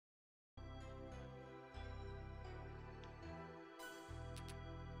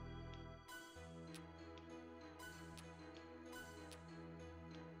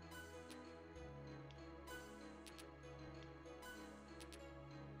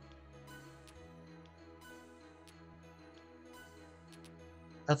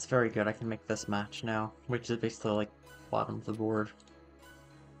That's very good. I can make this match now, which is basically like bottom of the board.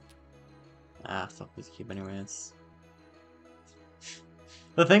 Ah, so please cube anyways.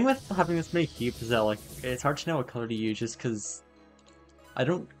 The thing with having this many cubes is that like it's hard to know what color to use just because I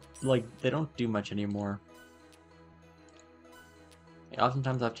don't like they don't do much anymore.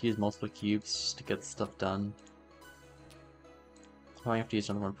 Oftentimes I have to use multiple cubes to get stuff done. So I have to use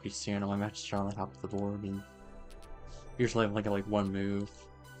another one pretty soon. My matches are on the top of the board and usually I have like one move.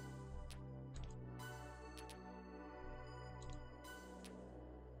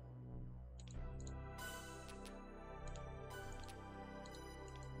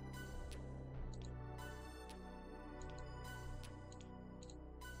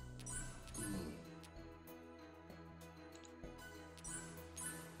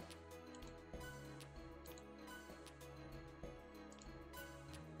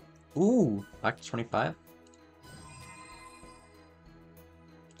 Ooh, back to 25.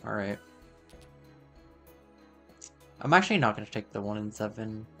 Alright. I'm actually not going to take the 1 in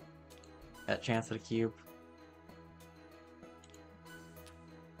 7 at chance at a cube.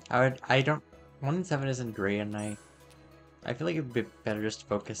 I don't, 1 in 7 isn't great, and I feel like it'd be better just to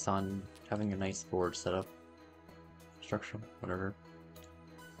focus on having a nice board setup. Structure, whatever.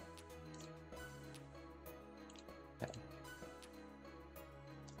 Okay.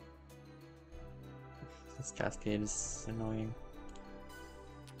 This cascade is annoying.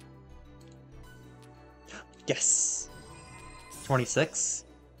 Yes! 26?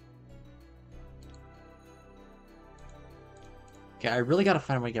 Okay, I really gotta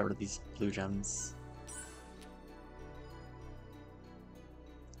find a way to get rid of these blue gems.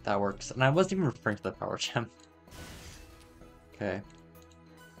 That works. And I wasn't even referring to the power gem. Okay.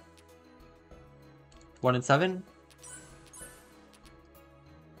 1 in 7?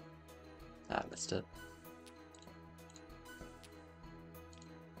 Ah, I missed it.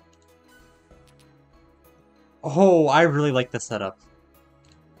 Oh, I really like this setup.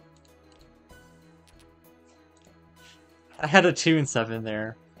 I had a 2 and 7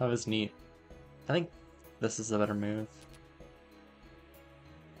 there. That was neat. I think this is a better move.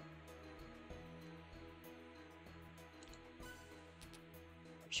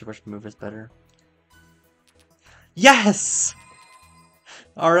 Sure which move is better. Yes!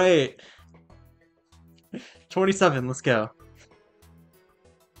 Alright. 27, let's go.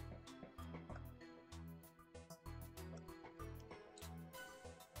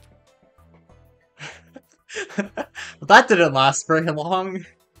 That didn't last very long.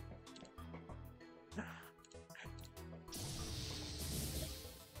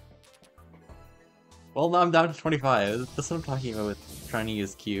 Well, now I'm down to 25. That's what I'm talking about with trying to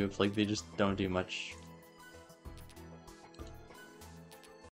use cubes. Like, they just don't do much